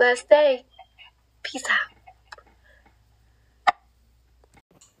blessed day. Peace out.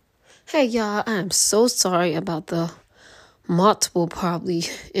 Hey, y'all, I'm so sorry about the multiple probably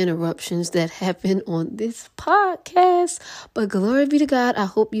interruptions that happen on this podcast, but glory be to God. I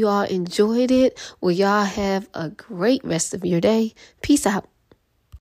hope you all enjoyed it. Well, y'all have a great rest of your day. Peace out.